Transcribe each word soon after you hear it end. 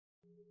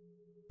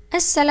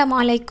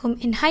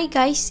Assalamualaikum and hi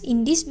guys,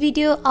 in this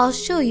video I'll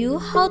show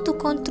you how to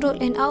control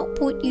an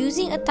output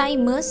using a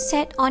timer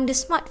set on the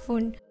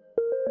smartphone.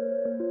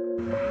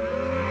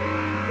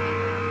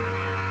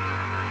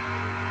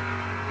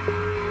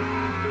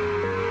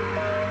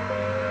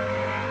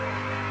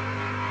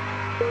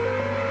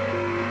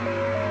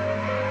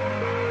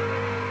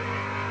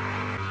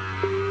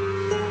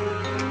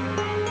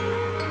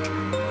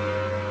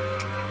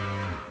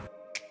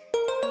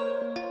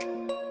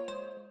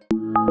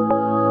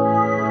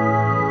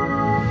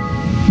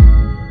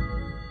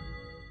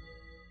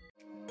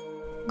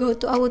 Go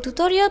to our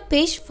tutorial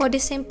page for the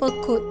sample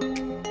code.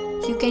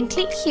 You can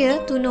click here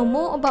to know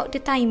more about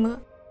the timer.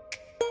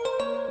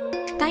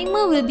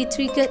 Timer will be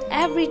triggered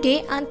every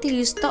day until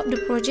you stop the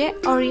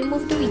project or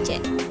remove the widget.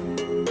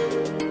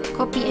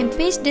 Copy and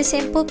paste the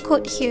sample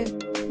code here.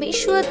 Make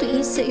sure to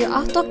insert your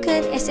auth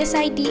token,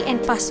 SSID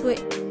and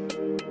password.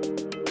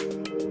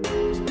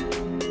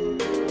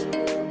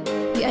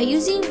 We are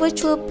using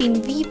virtual pin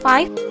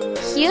V5.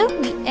 Here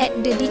we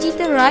add the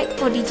digital write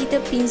for digital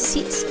pin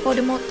 6 for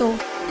the motor.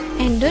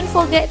 And don't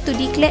forget to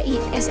declare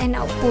it as an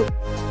output.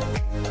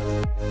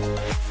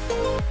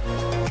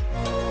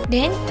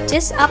 Then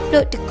just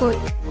upload the code.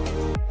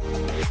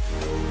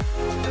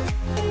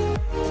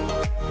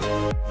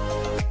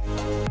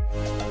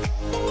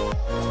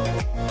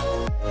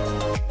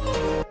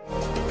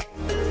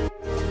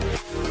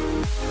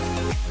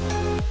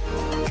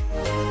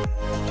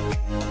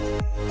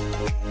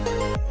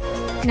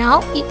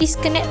 Now it is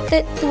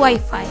connected to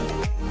Wi-Fi.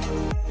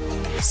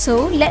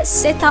 So let's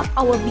set up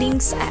our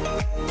Blinks app.